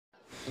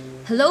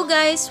Hello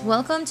guys,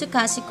 welcome to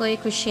Cassiekoy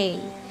Crochet.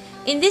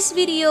 In this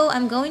video,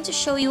 I'm going to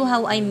show you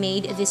how I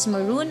made this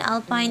Maroon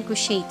Alpine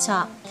Crochet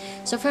top.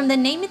 So from the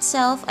name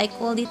itself, I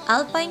called it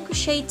Alpine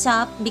Crochet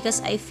top because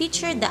I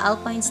featured the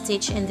Alpine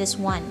stitch in this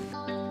one.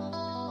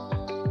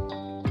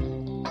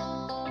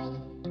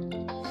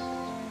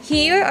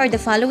 Here are the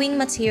following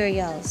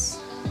materials.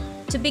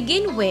 To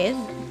begin with,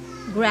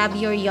 grab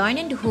your yarn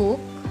and hook,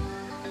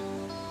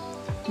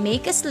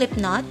 make a slip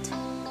knot,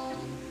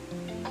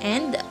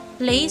 and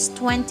place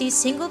 20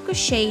 single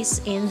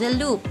crochets in the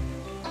loop.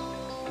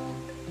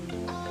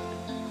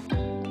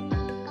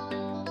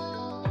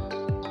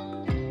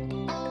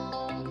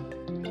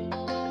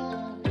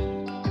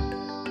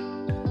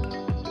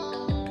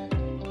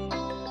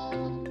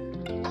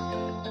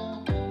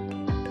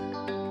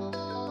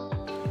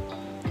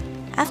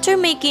 After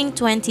making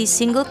 20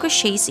 single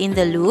crochets in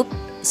the loop,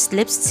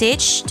 slip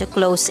stitch to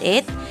close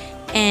it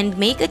and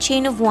make a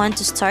chain of 1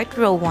 to start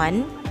row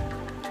 1.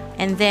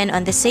 And then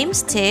on the same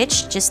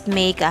stitch, just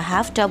make a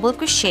half double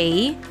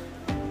crochet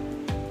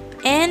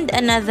and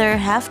another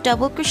half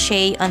double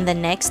crochet on the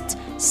next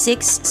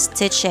 6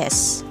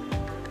 stitches.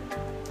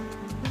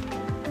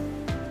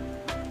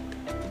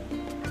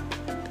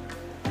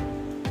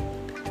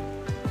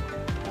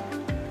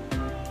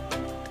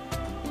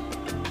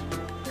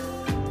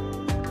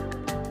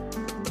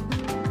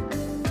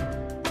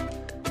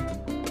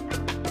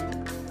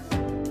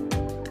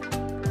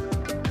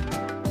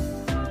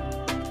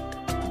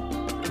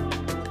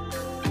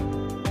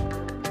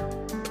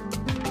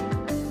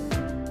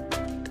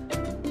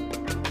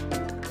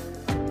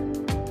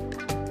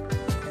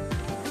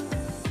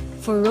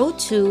 For row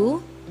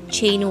 2,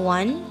 chain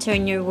 1,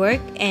 turn your work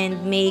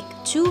and make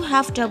 2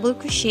 half double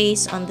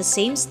crochets on the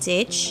same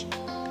stitch.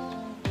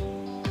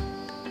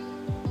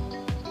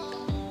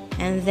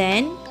 And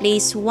then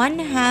place 1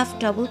 half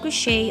double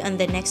crochet on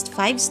the next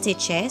 5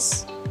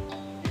 stitches.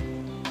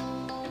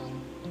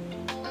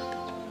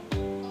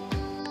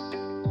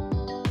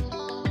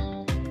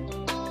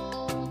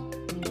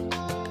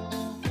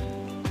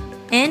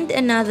 And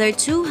another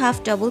 2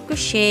 half double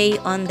crochet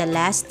on the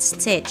last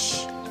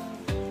stitch.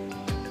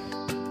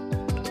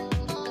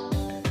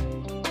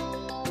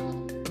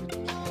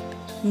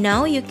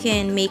 Now you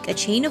can make a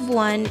chain of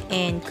 1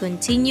 and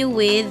continue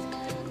with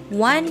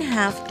 1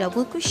 half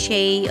double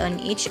crochet on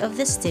each of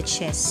the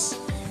stitches.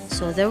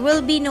 So there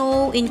will be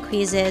no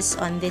increases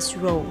on this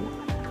row.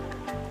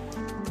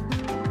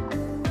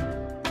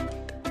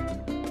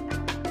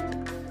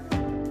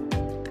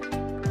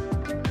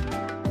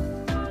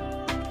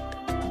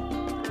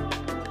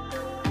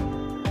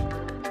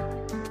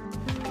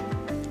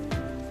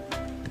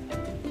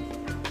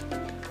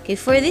 Okay,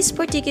 for this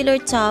particular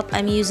top,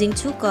 I'm using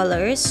 2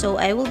 colors, so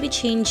I will be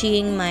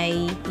changing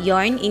my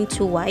yarn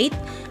into white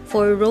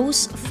for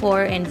rows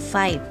 4 and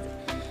 5.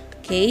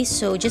 Okay,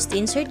 so just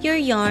insert your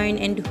yarn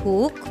and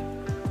hook,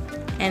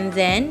 and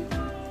then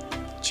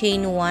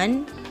chain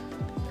 1,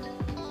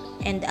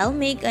 and I'll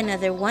make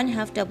another 1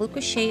 half double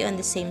crochet on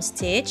the same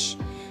stitch.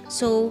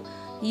 So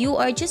you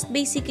are just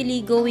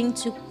basically going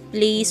to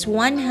place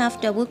 1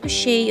 half double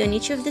crochet on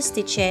each of the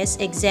stitches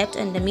except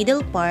on the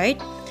middle part,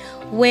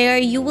 where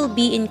you will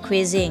be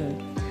increasing.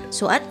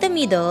 So at the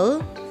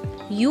middle,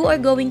 you are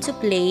going to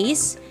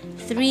place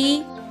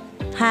 3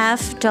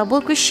 half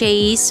double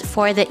crochets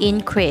for the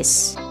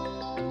increase.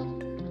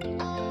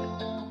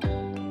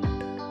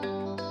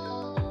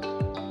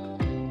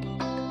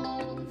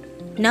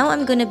 Now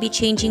I'm gonna be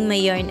changing my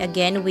yarn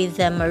again with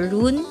the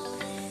maroon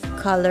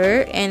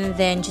color, and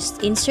then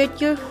just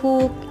insert your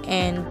hook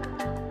and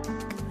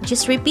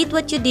just repeat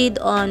what you did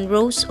on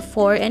rows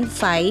 4 and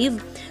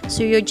 5.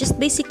 So you're just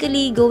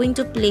basically going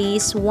to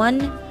place 1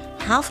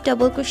 half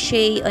double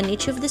crochet on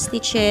each of the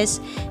stitches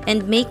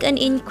and make an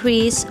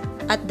increase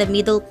at the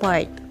middle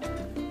part.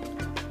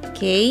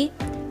 Okay,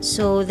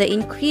 so the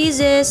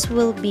increases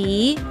will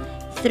be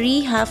 3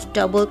 half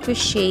double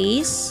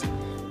crochets,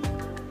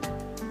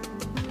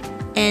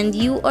 and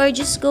you are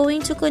just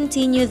going to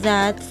continue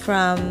that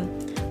from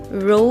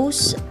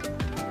rows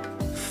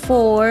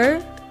 4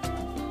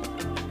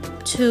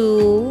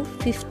 to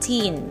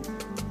 15.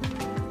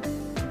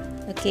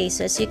 Okay,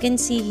 so as you can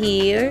see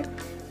here,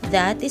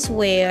 that is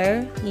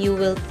where you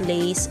will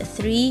place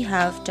 3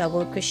 half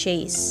double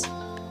crochets.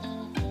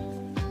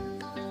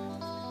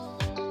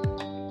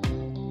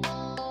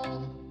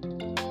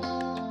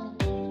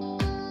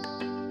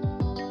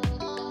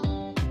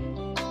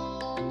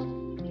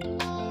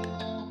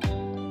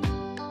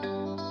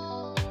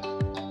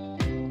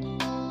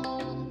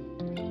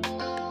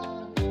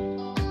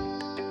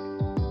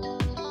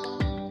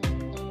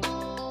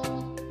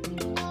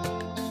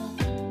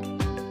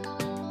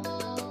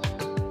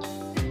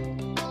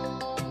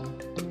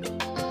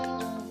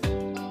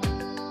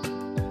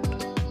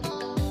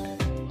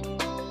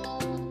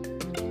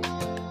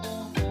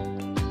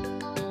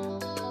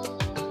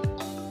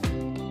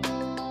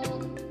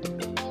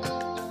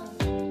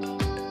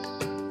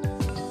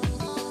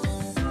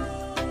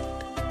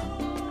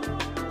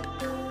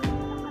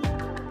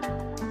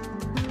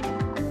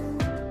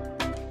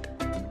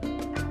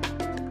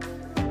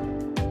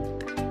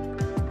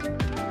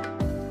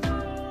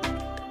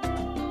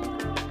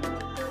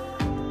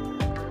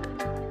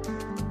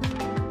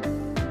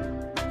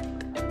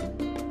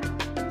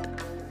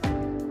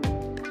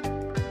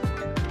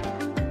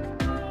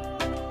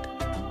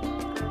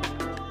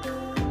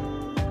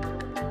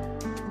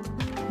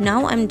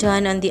 Now I'm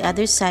done on the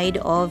other side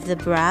of the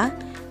bra,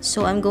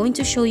 so I'm going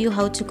to show you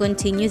how to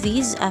continue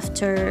these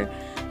after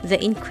the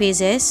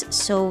increases.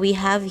 So we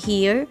have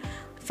here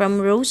from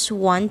rows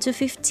 1 to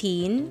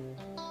 15.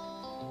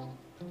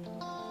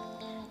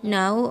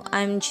 Now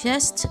I'm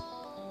just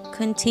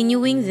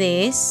continuing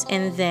this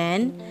and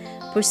then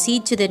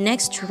proceed to the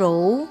next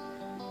row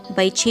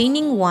by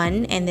chaining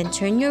 1 and then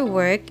turn your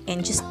work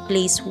and just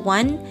place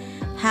 1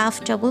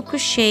 half double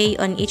crochet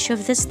on each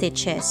of the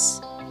stitches.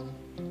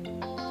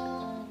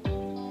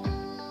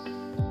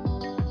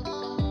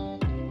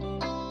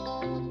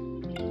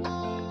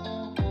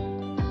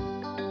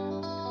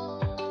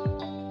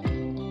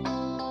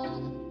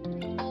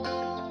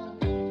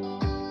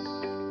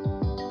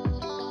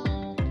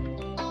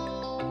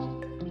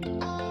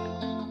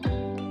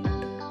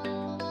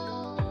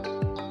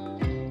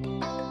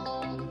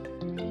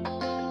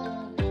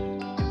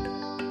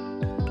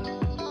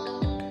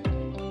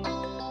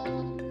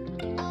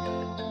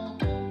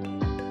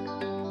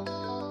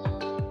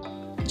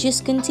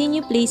 Just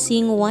continue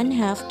placing 1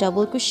 half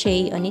double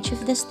crochet on each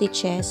of the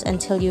stitches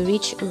until you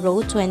reach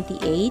row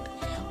 28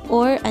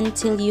 or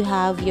until you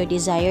have your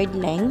desired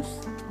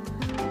length.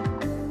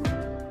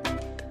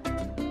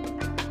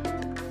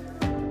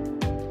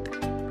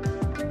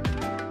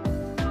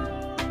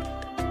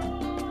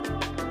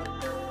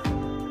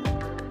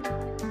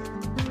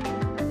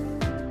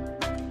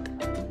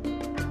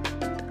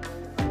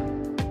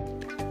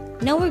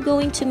 Now we're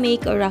going to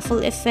make a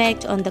ruffle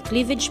effect on the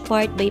cleavage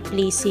part by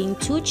placing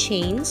 2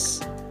 chains.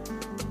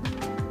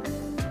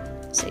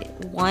 So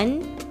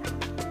 1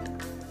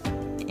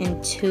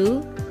 and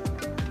 2.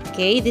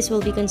 Okay, this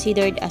will be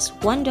considered as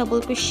 1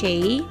 double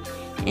crochet,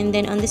 and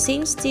then on the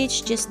same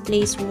stitch just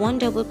place 1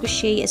 double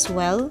crochet as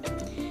well,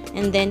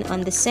 and then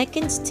on the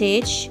second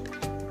stitch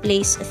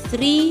place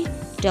 3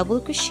 double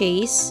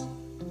crochets.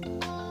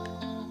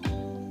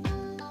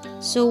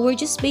 So we're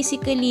just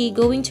basically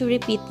going to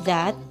repeat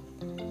that.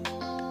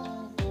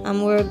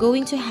 We're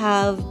going to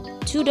have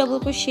 2 double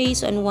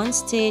crochets on one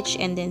stitch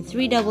and then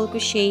 3 double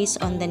crochets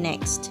on the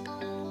next.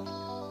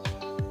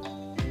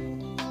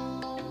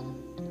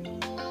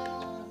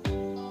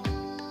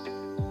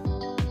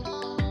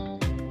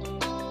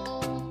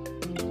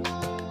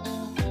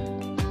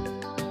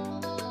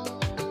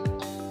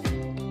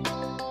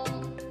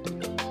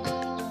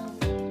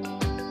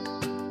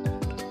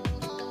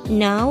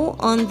 Now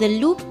on the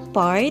loop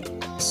part,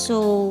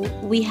 so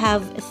we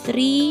have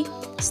 3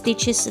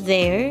 stitches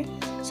there.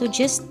 So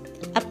just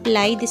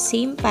apply the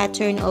same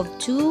pattern of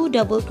 2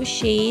 double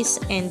crochets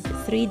and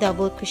 3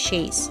 double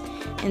crochets,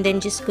 and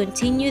then just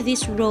continue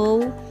this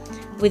row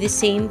with the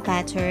same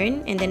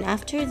pattern, and then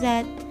after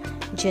that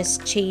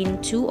just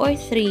chain 2 or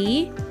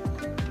 3,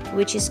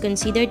 which is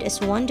considered as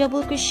 1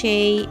 double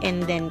crochet,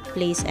 and then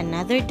place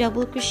another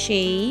double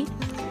crochet.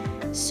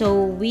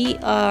 So we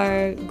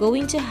are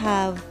going to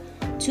have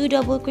 2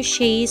 double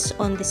crochets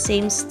on the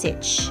same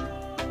stitch.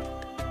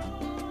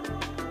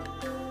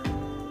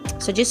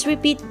 So just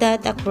repeat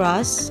that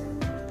across.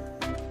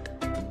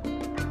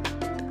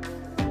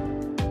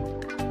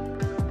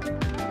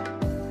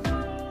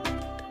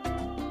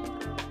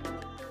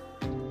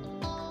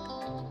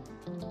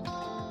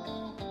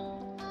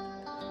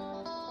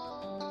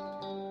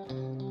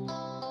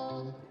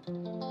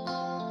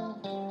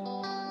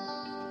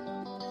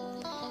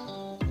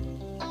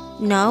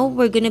 Now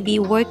we're going to be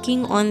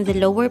working on the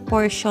lower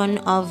portion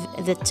of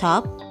the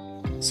top.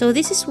 So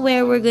this is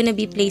where we're going to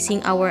be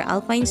placing our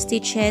alpine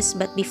stitches,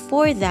 but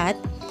before that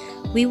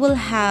we will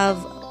have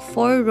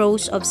 4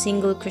 rows of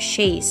single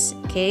crochets.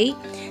 Okay,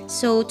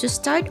 so to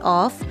start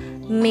off,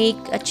 make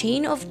a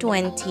chain of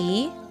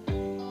 20,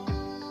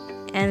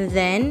 and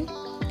then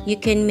you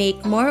can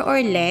make more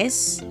or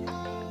less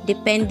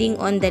depending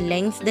on the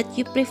length that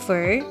you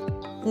prefer,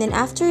 and then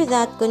after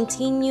that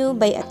continue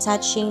by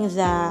attaching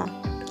the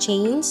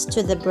chains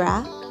to the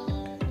bra.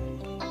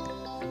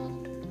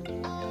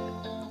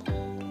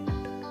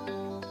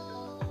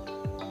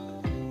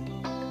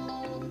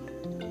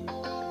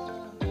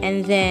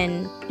 And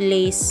then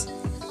place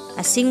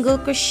a single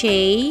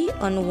crochet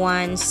on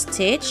one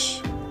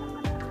stitch,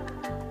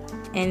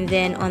 and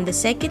then on the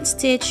second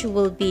stitch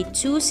will be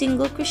 2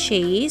 single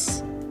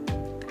crochets,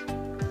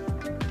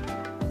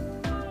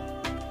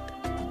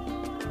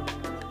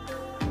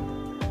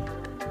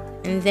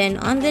 and then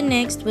on the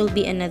next will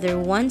be another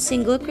 1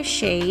 single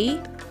crochet,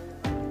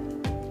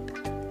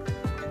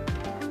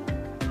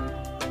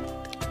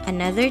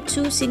 another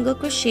 2 single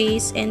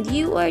crochets, and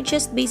you are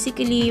just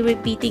basically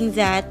repeating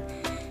that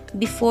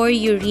before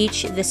you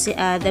reach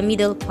the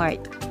middle part,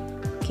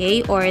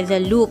 okay, or the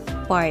loop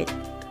part.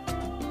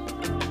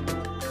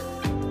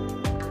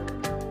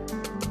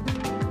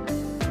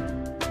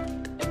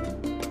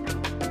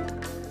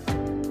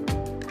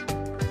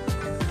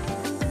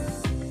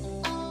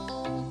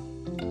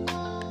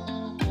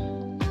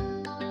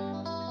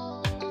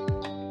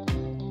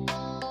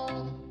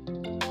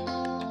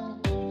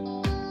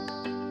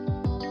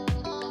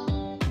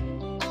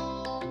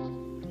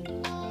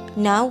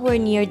 Now we're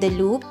near the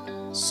loop.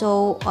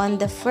 So on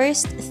the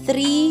first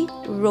 3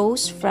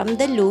 rows from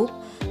the loop,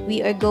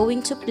 we are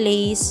going to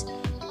place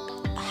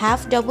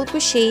half double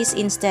crochets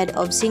instead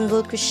of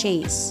single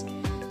crochets.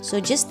 So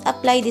just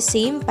apply the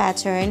same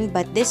pattern,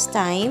 but this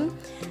time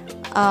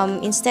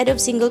instead of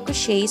single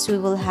crochets, we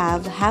will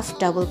have half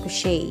double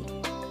crochet.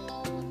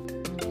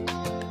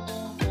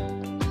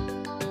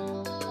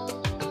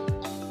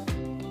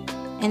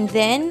 And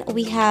then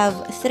we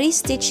have 3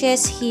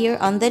 stitches here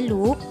on the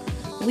loop.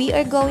 We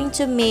are going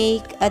to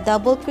make a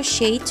double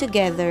crochet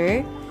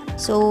together.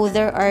 So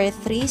there are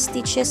 3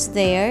 stitches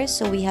there.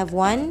 So we have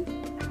 1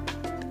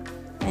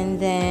 and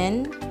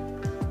then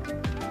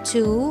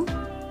 2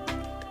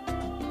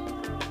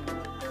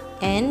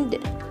 and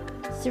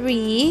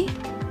 3.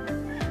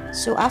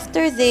 So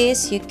after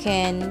this, you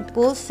can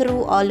pull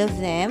through all of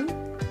them.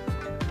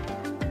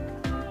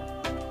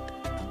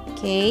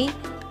 Okay,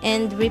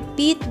 and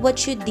repeat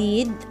what you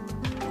did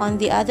on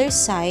the other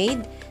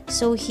side.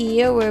 So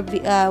here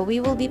we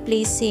will be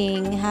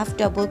placing half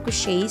double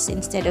crochets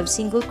instead of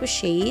single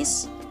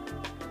crochets.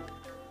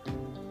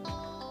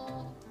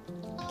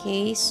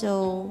 Okay,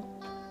 so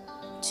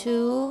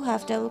 2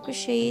 half double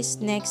crochets,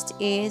 next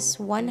is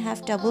 1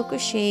 half double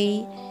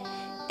crochet,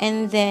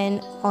 and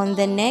then on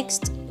the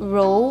next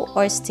row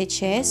or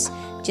stitches,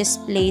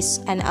 just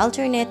place an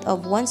alternate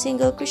of 1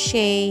 single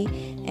crochet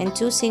and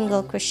 2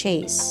 single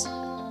crochets.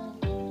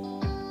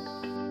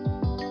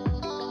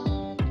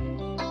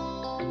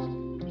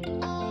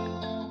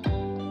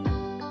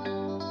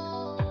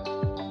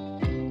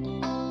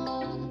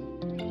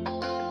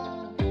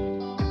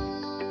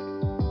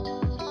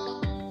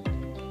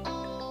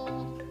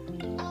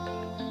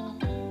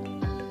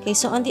 Okay,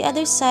 so on the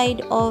other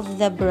side of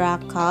the bra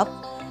cup,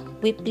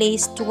 we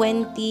place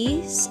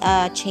 20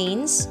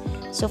 chains.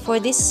 So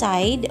for this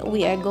side,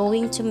 we are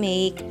going to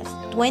make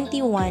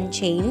 21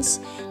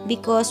 chains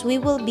because we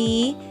will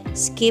be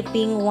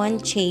skipping 1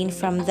 chain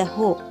from the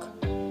hook.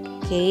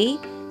 Okay,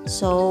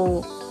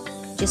 so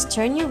just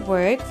turn your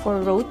work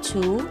for row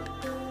 2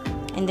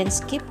 and then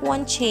skip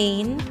 1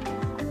 chain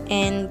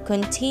and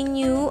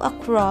continue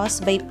across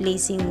by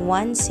placing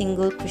 1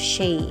 single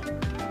crochet.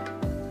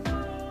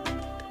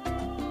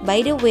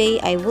 By the way,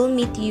 I will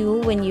meet you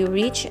when you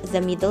reach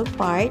the middle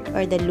part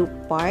or the loop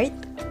part.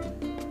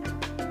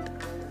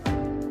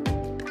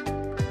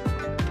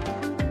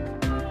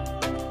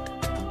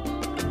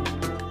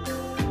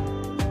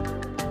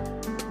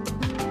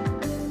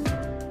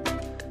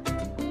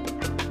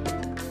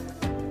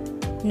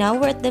 Now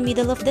we're at the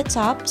middle of the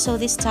top, so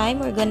this time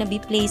we're gonna be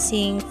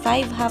placing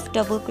 5 half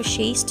double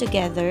crochets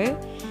together.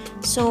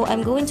 So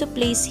I'm going to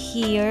place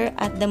here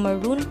at the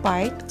maroon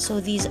part.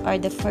 So these are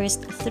the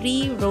first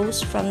 3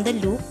 rows from the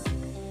loop.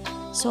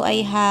 So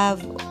I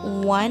have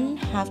 1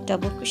 half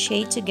double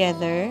crochet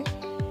together.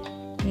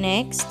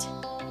 Next,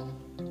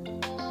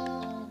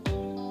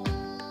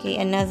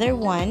 okay, another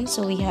 1.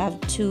 So we have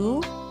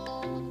 2.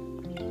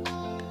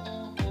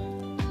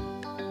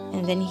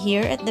 And then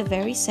here at the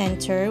very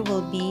center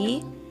will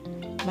be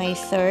my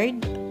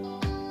 3rd.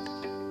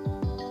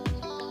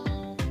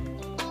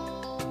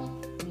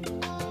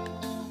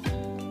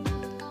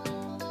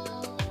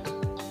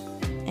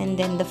 And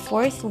then the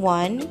 4th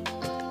one,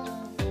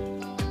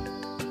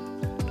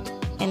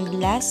 and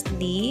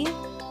lastly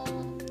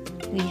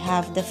we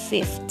have the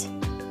 5th.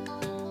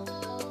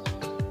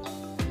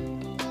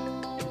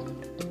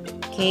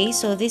 Okay,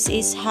 so this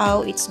is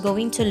how it's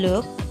going to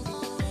look,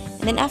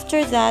 and then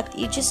after that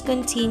you just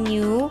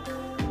continue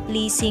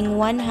placing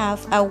 1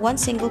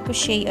 single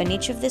crochet on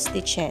each of the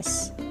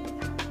stitches.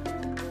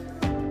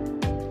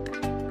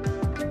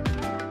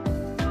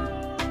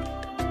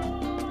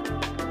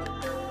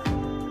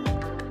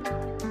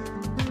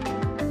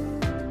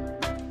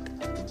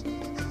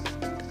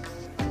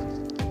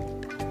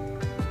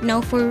 Now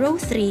for row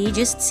 3,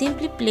 just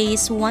simply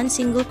place 1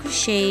 single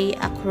crochet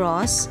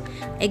across,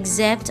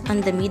 except on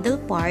the middle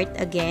part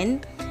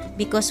again,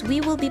 because we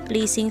will be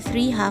placing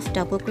 3 half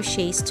double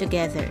crochets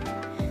together.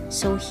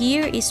 So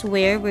here is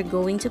where we're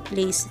going to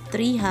place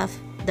 3 half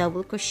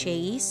double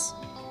crochets.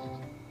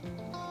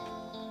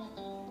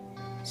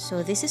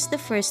 So this is the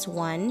first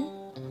one,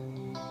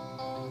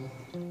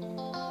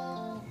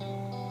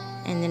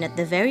 and then at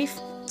the very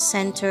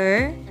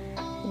center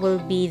will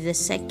be the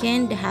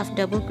second half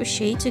double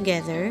crochet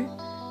together,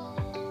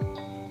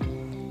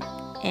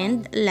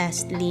 and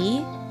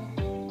lastly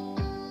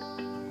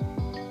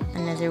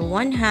another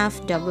 1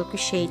 half double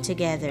crochet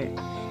together,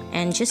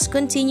 and just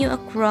continue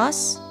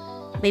across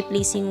by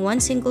placing 1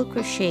 single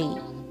crochet.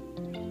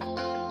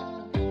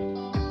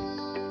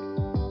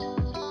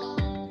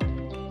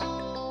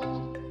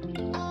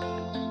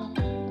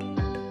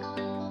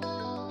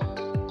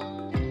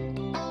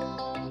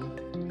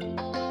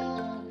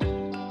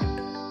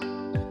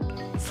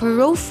 For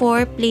row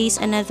 4,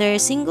 place another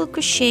single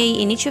crochet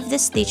in each of the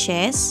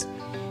stitches,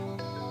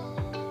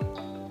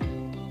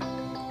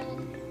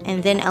 and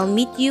then I'll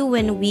meet you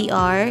when we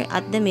are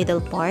at the middle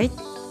part.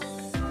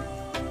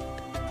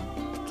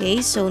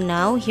 Okay, so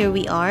now here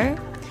we are.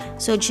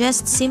 So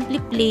just simply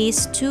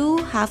place 2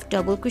 half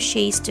double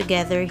crochets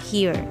together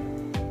here.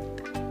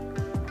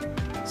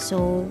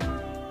 So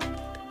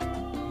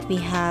we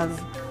have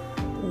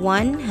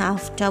one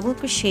half double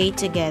crochet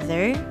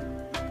together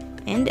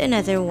and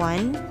another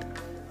one,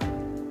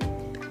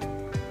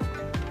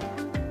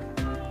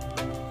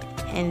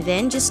 and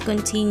then just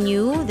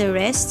continue the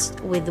rest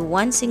with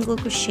one single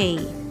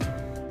crochet.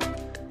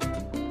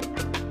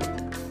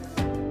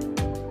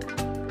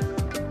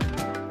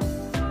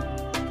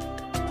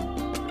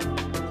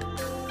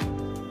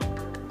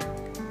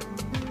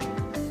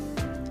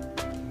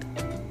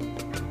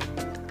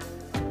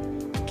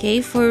 Okay,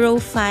 for row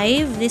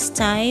 5, this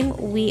time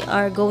we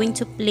are going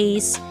to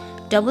place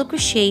double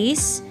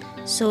crochets,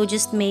 so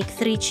just make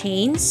 3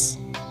 chains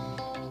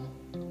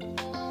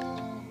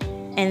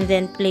and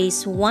then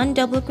place 1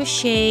 double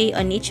crochet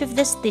on each of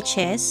the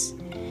stitches,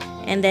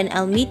 and then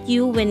I'll meet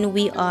you when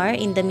we are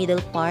in the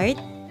middle part.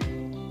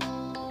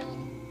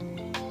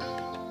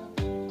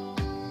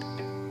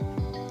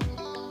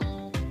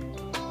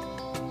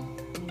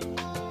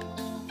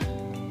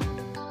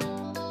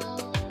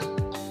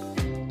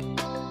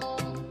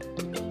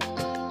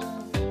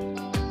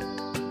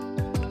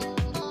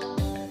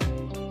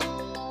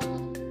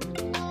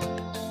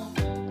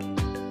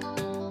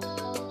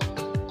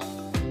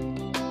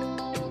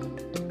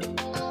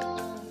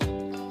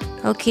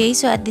 Okay,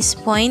 so at this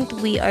point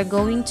we are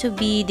going to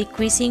be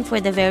decreasing for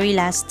the very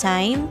last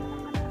time.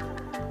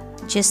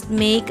 Just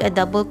make a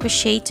double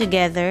crochet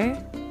together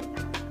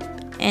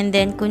and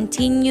then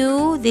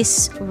continue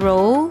this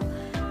row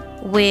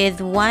with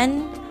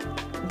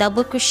 1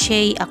 double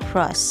crochet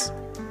across.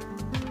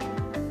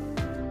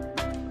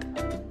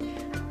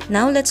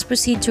 Now let's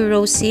proceed to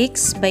row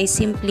 6 by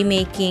simply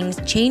making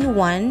chain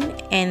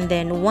 1 and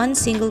then 1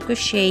 single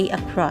crochet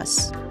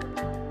across.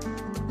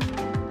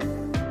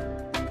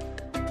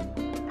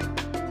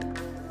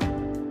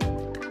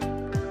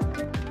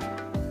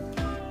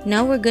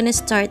 Now we're gonna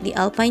start the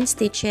alpine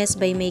stitches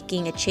by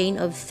making a chain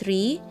of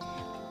 3,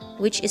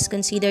 which is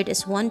considered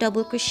as 1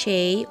 double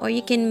crochet, or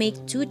you can make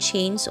 2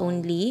 chains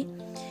only,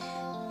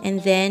 and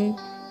then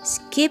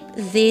skip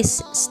this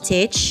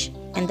stitch,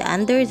 and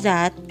under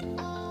that,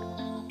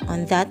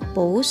 on that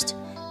post,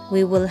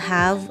 we will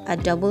have a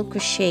double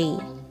crochet,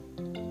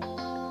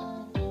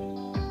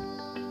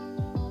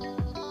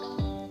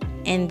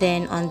 and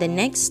then on the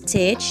next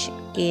stitch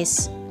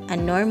is a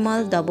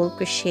normal double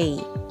crochet.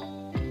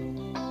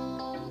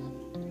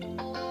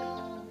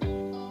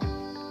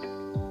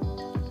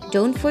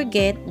 Don't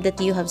forget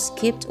that you have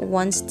skipped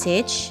 1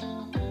 stitch.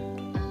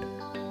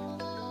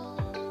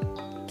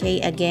 Okay,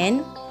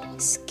 again,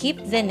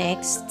 skip the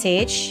next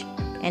stitch,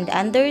 and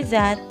under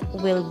that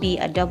will be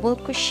a double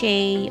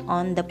crochet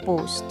on the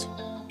post.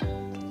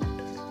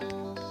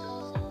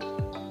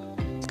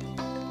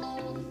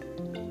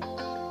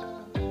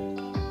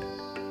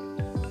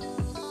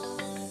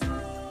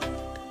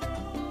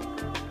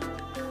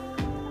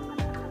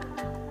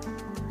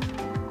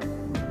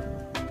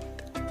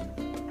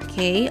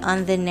 Okay,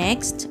 on the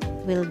next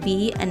will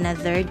be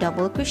another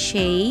double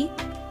crochet.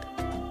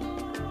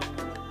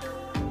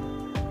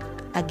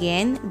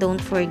 Again,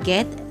 don't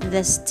forget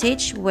the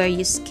stitch where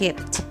you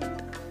skipped.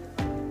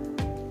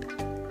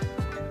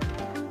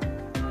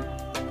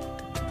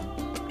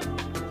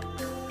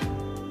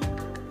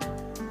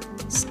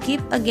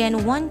 Skip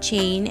again 1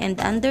 chain, and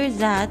under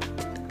that,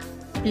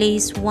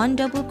 place 1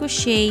 double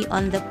crochet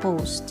on the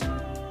post.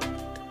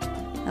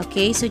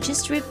 Okay, so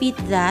just repeat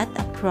that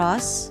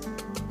across.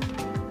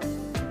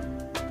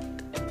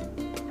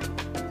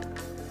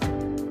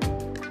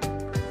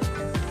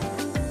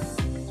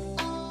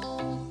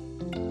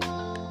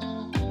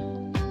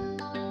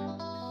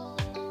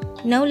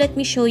 Now let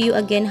me show you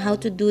again how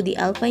to do the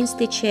alpine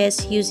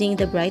stitches using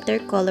the brighter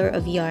color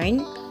of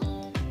yarn.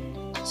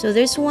 So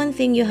there's one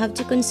thing you have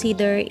to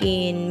consider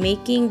in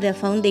making the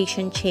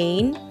foundation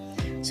chain.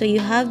 So you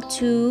have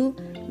to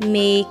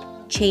make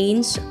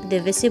chains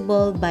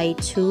divisible by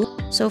 2.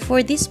 So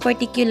for this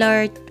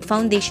particular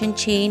foundation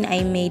chain,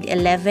 I made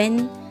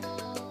 11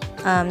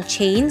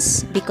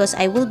 chains because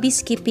I will be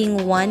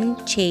skipping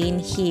 1 chain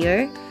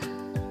here.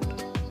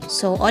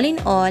 So all in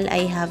all,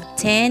 I have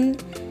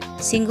 10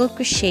 single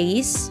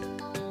crochets.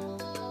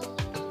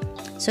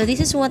 So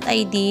this is what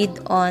I did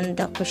on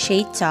the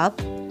crochet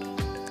top.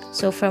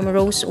 So from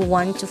rows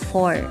 1 to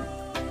 4.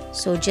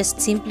 So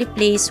just simply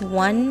place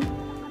 1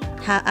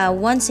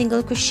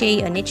 single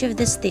crochet on each of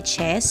the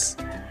stitches.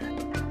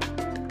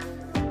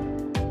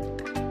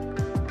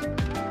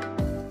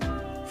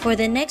 For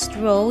the next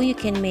row, you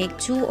can make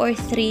 2 or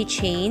 3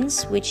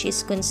 chains, which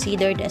is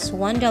considered as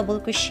 1 double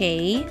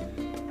crochet,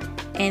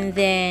 and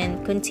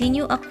then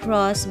continue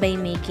across by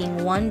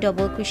making 1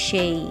 double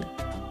crochet.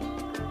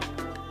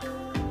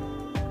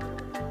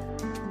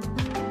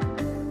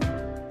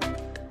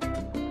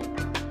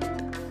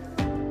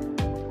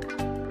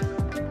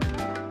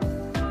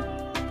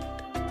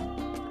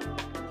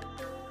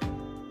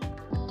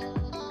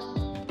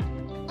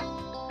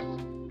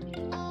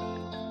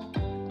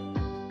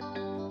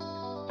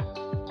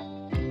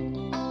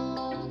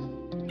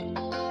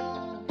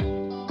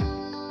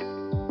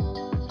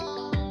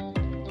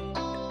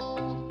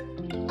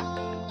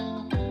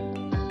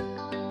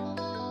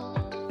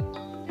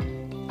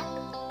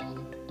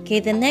 Okay,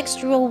 the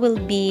next row will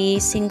be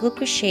single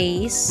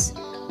crochets.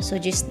 So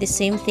just the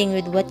same thing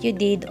with what you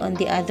did on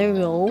the other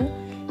row.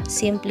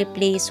 Simply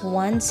place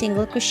one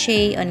single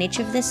crochet on each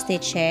of the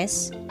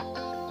stitches.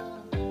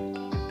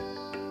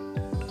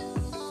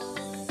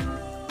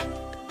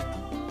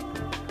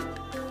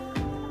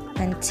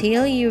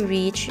 Until you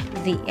reach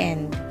the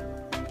end.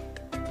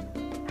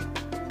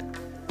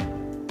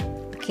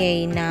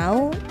 Okay,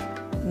 now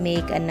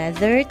make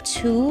another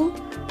 2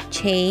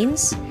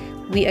 chains.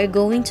 We are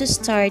going to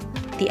start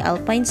the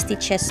alpine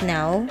stitches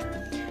now.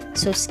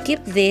 So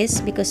skip this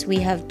because we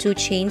have 2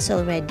 chains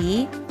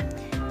already.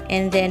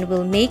 And then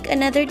we'll make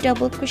another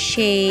double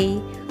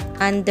crochet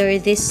under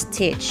this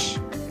stitch.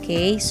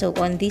 Okay, so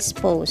on this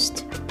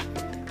post.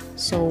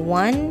 So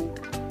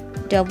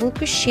 1 double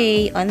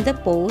crochet on the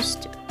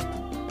post.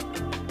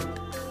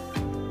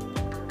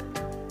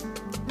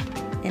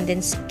 And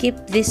then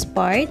skip this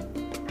part.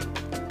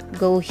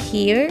 Go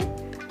here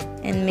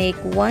and make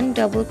 1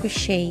 double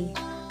crochet.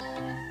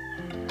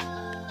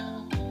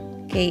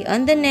 Okay,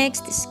 on the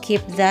next,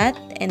 skip that,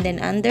 and then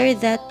under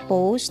that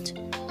post,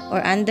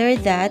 or under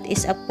that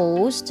is a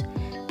post,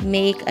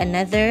 make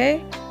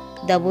another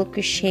double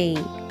crochet.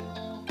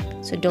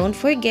 So don't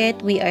forget,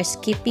 we are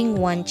skipping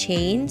 1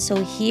 chain.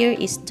 So here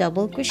is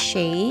double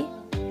crochet,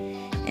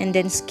 and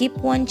then skip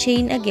 1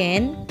 chain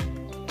again,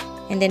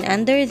 and then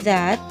under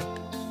that,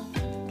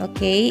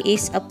 okay,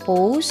 is a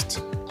post.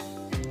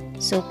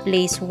 So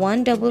place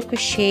 1 double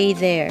crochet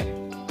there,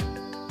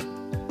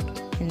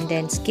 and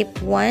then skip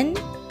 1,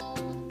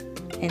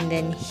 and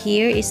then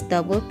here is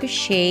double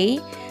crochet.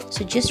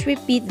 So just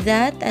repeat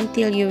that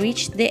until you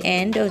reach the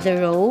end of the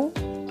row.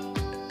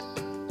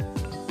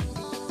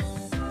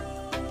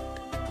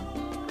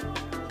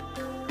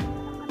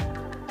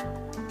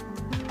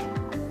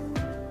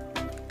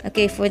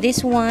 Okay, for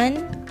this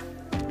one,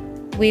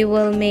 we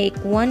will make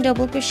 1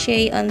 double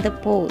crochet on the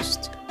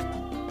post.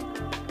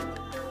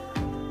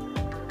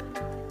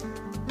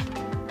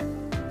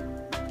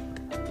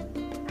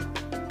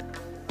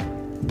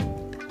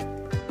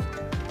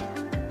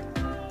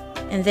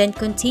 And then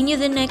continue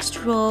the next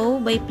row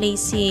by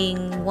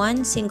placing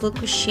 1 single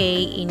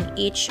crochet in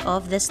each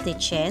of the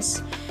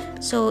stitches.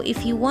 So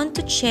if you want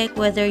to check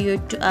whether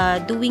you're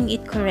doing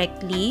it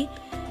correctly,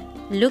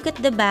 look at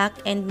the back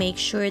and make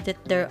sure that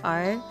there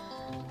are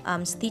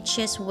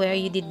stitches where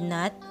you did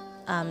not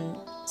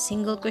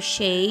single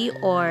crochet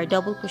or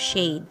double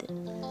crocheted.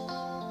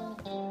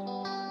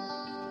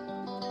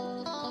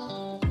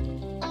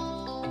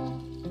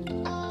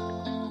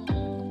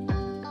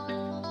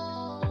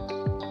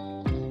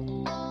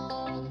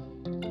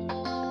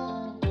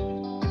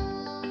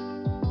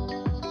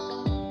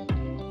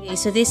 Okay,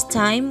 so this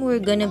time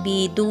we're gonna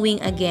be doing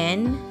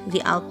again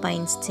the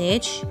alpine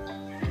stitch.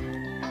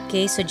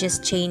 Okay, so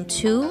just chain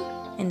 2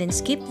 and then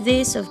skip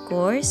this, of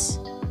course,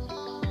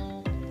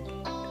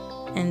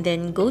 and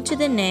then go to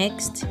the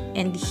next,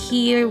 and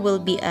here will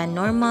be a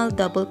normal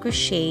double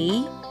crochet,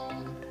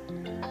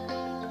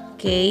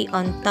 okay,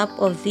 on top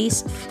of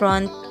this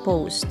front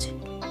post.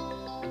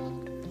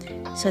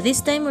 So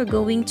this time we're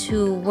going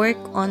to work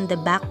on the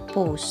back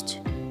post.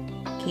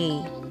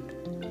 Okay,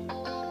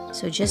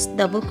 so just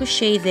double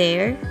crochet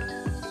there,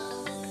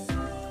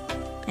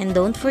 and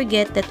don't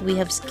forget that we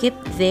have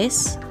skipped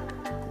this.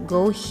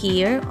 Go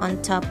here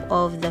on top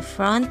of the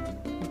front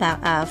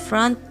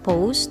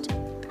post,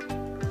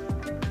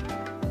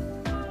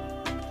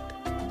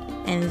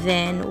 and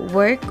then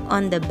work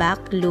on the back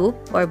loop,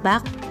 or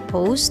back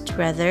post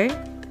rather.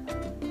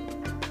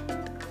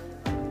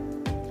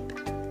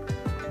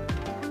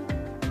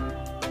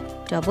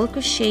 Double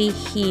crochet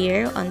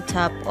here on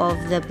top of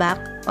the back,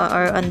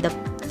 or on the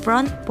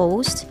front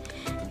post,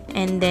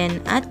 and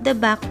then at the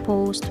back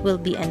post will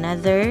be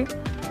another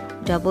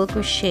double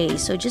crochet.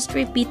 So just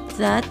repeat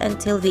that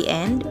until the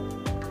end.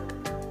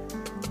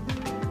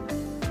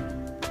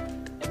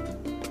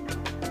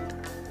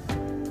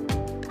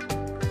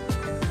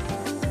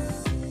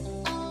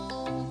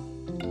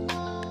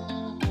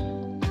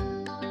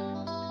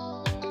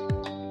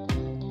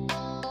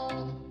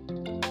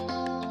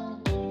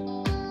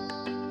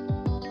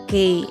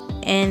 Okay,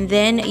 and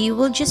then you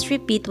will just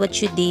repeat what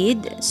you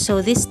did.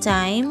 So this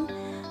time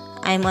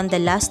I'm on the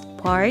last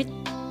part.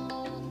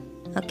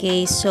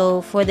 Okay, so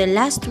for the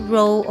last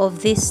row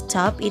of this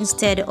top,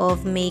 instead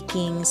of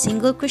making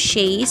single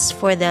crochets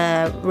for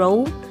the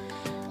row,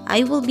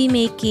 I will be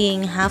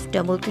making half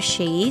double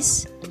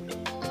crochets.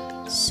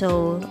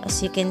 So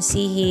as you can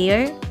see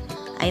here,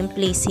 I'm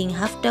placing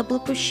half double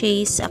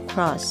crochets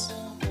across.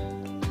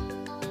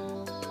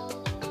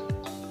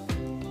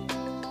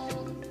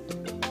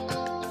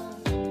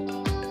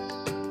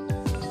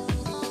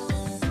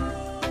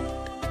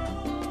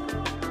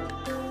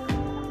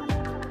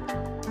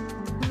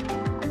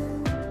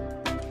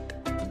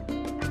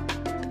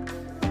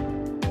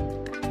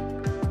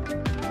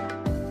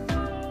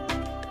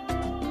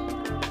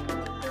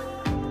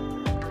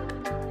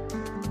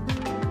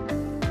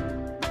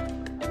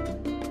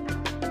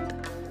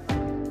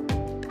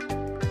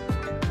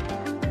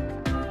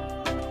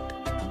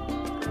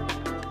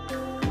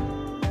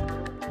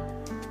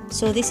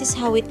 So this is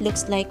how it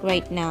looks like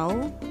right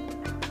now.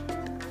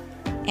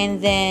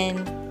 And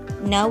then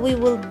now we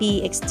will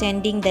be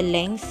extending the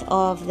length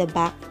of the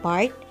back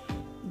part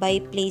by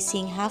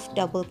placing half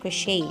double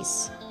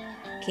crochets.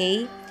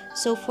 Okay,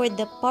 so for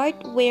the part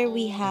where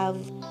we have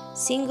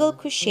single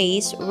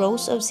crochets,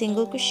 rows of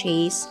single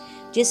crochets,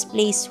 just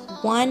place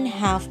 1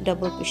 half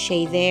double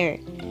crochet there.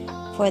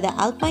 For the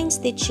alpine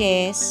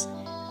stitches,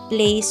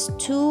 place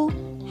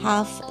 2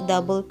 half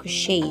double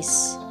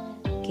crochets.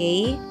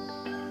 Okay,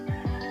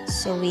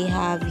 so we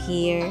have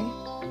here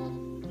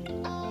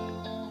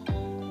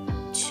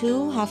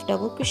 2 half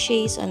double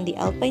crochets on the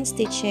alpine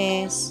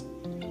stitches,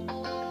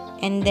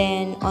 and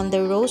then on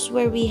the rows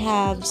where we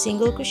have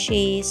single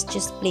crochets,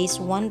 just place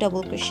 1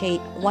 double crochet,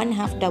 1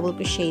 half double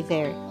crochet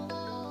there.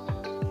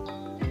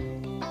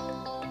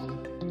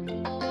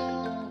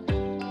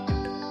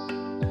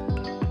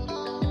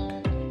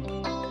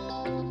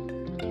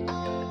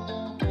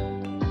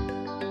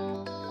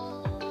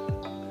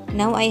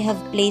 Now I have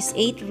placed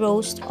 8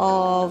 rows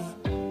of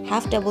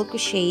half double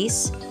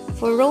crochets.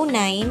 For row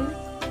 9,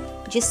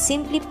 just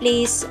simply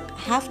place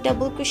half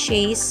double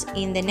crochets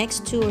in the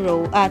next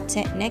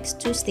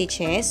two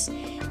stitches,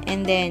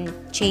 and then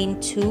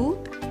chain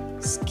 2,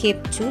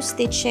 skip 2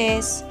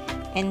 stitches,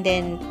 and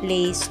then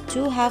place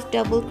 2 half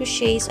double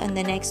crochets on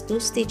the next 2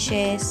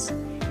 stitches,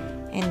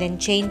 and then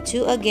chain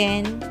 2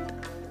 again,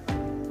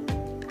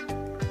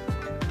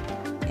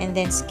 and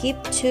then skip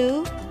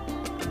 2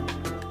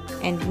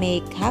 and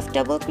make half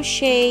double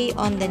crochet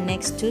on the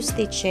next 2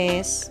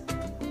 stitches,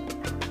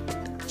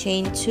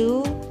 chain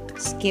 2,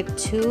 skip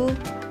 2,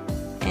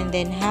 and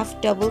then half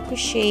double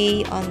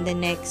crochet on the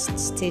next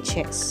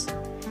stitches.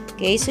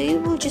 Okay, so you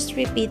will just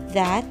repeat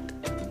that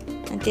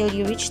until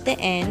you reach the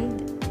end.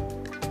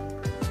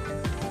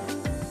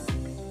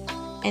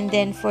 And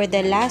then for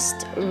the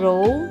last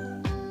row,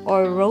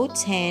 or row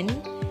 10,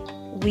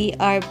 we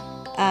are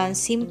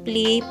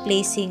simply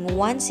placing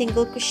 1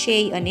 single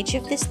crochet on each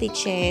of the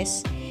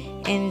stitches,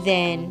 and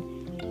then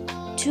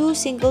 2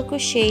 single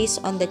crochets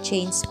on the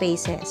chain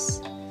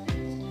spaces.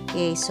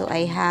 Okay, so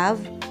I have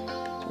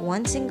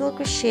 1 single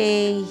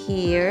crochet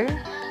here,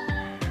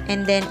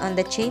 and then on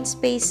the chain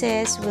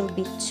spaces will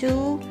be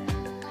 2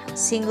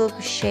 single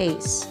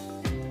crochets.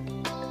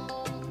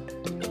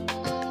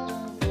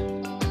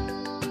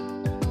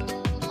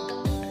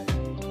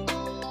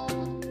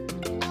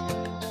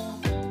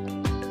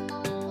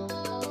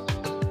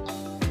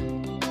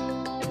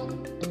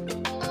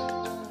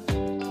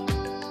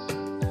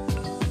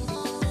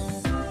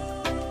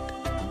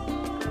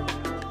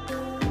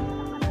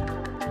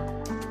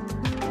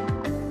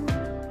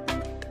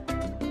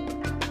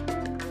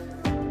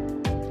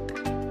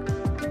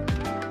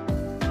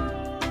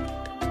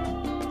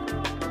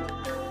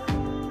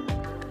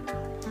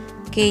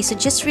 Okay, so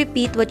just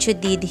repeat what you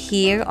did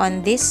here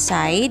on this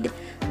side,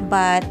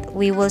 but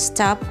we will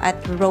stop at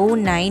row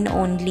 9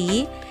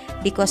 only,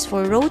 because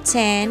for row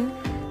 10,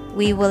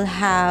 we will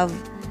have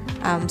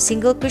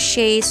single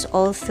crochets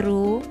all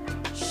through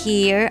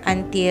here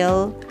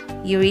until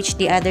you reach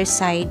the other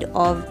side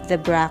of the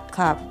bra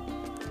cup.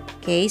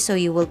 Okay, so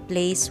you will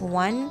place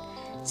 1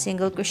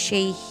 single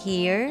crochet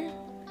here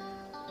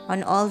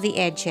on all the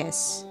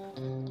edges.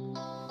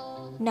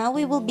 Now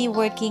we will be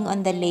working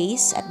on the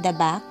lace at the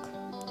back.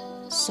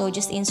 So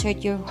just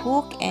insert your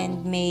hook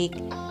and make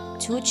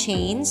 2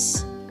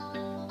 chains,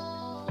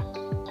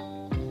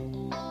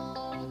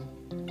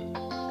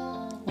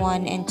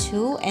 1 and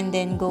 2, and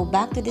then go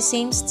back to the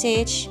same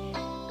stitch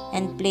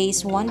and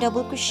place 1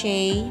 double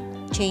crochet,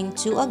 chain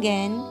 2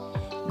 again,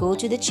 go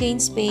to the chain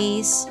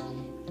space,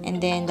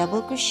 and then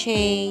double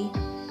crochet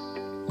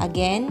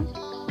again,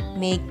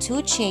 make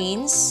 2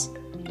 chains.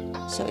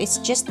 So it's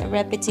just a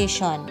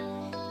repetition.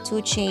 2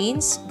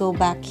 chains, go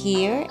back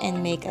here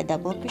and make a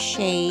double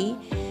crochet.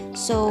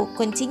 So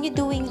continue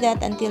doing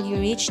that until you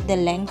reach the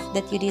length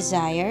that you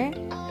desire,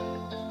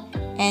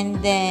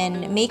 and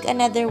then make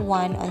another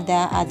one on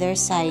the other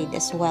side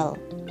as well.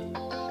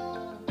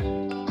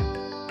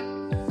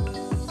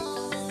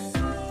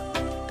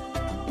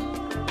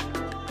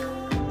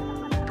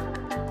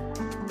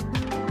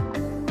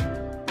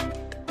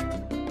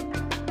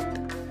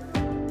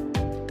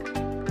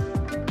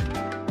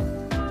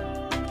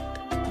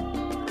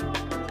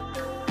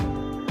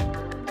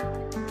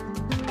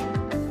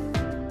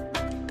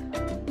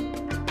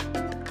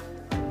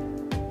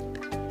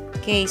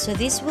 Okay, so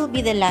this will be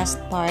the last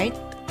part.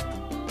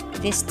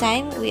 This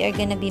time we are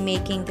gonna be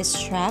making the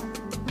strap.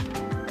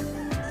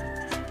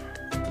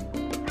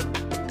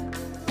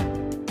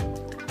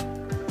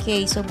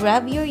 Okay, so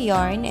grab your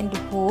yarn and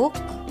hook,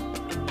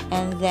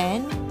 and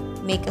then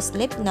make a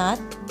slip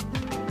knot.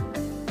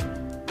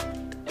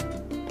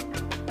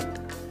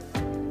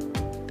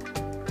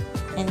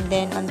 And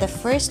then on the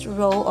first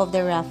row of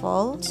the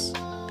ruffles,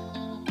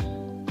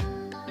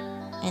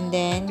 and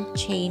then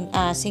chain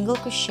single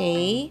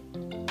crochet,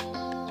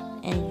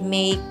 and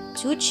make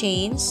 2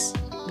 chains,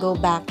 go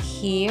back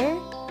here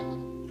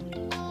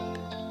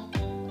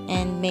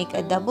and make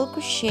a double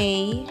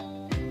crochet,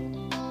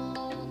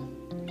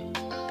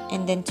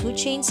 and then 2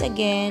 chains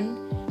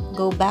again,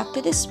 go back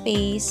to the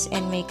space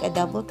and make a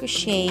double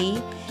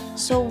crochet.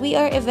 So we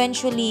are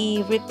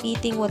eventually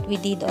repeating what we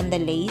did on the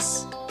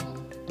lace.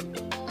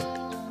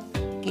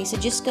 Okay, so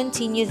just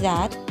continue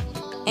that,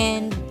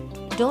 and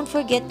don't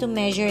forget to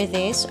measure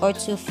this or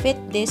to fit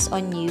this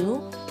on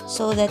you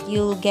so that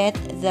you'll get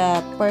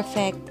the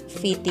perfect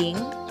fitting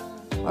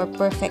or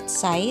perfect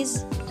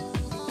size.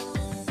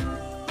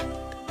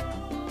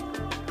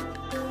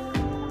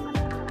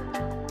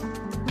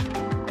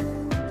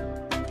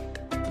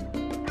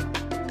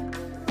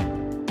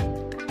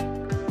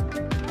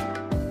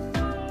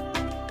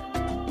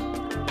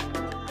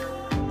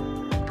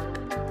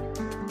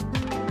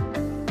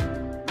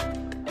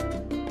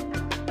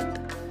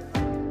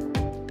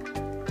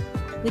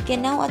 We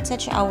can now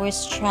attach our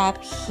strap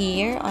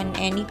here on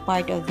any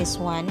part of this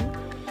one.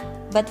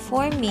 But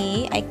for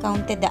me, I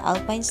counted the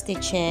alpine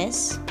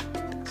stitches.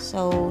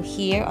 So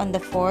here on the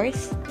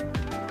 4th.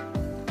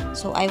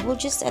 So I will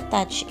just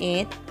attach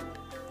it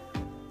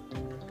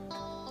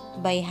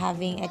by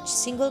having a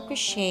single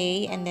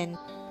crochet and then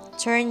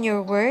turn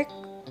your work.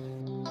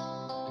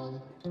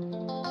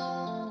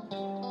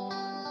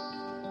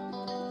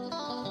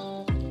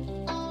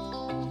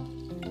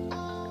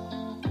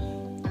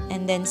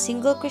 And then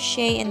single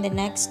crochet in the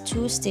next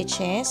 2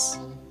 stitches,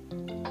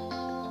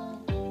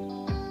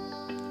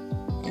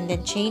 and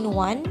then chain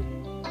 1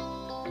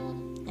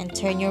 and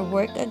turn your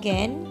work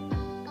again.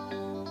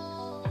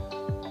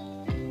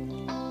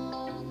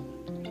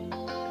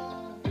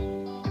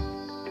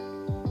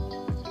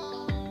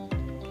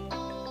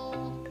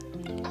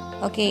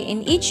 Okay,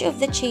 in each of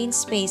the chain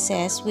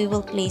spaces we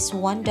will place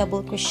 1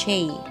 double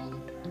crochet.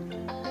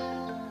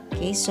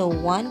 Okay, so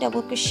 1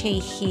 double crochet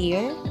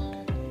here,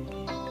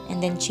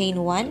 and then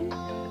chain 1,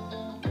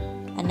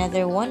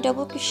 another 1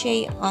 double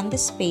crochet on the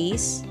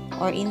space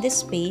or in the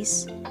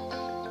space,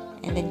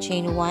 and then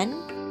chain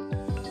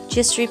 1.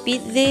 Just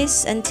repeat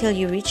this until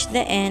you reach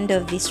the end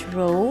of this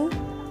row.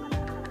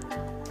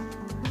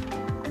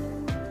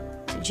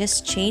 So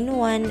just chain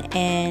 1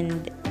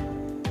 and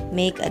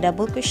make a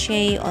double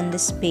crochet on the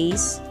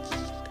space,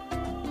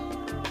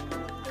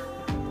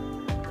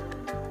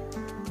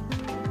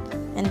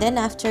 and then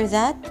after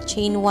that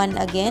chain 1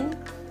 again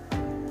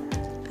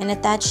and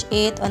attach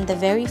it on the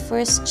very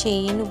first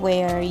chain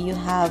where you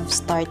have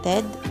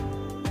started,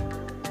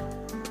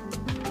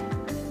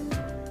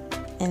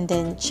 and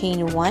then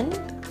chain 1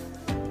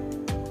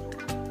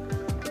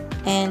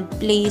 and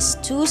place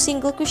 2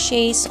 single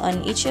crochets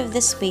on each of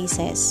the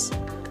spaces.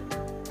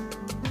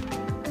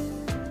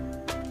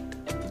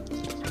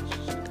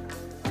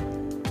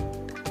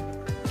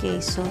 Okay,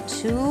 so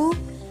 2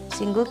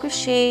 single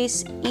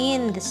crochets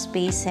in the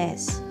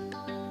spaces.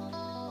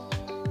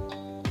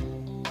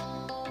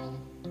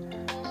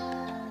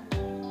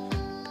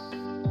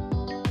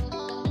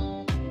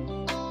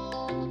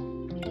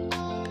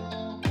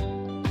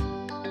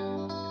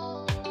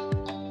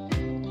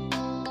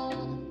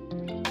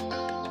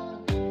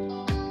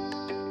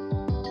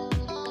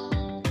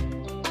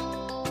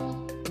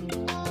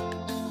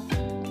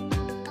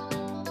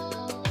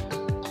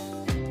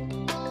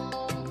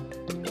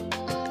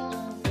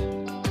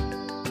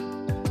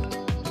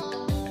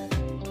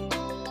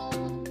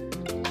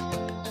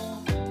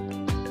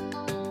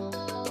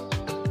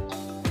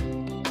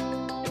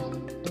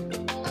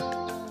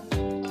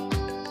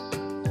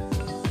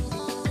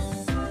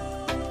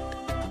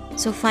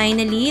 So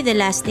finally, the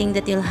last thing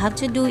that you'll have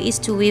to do is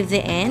to weave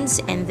the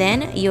ends, and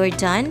then you're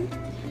done.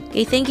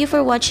 Okay, thank you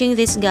for watching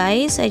this,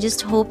 guys. I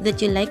just hope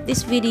that you like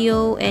this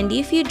video, and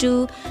if you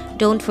do,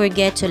 don't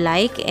forget to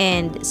like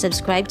and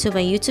subscribe to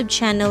my YouTube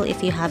channel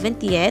if you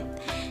haven't yet,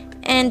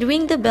 and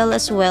ring the bell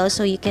as well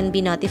so you can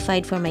be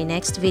notified for my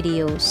next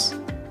videos.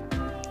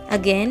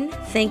 Again,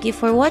 thank you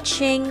for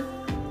watching.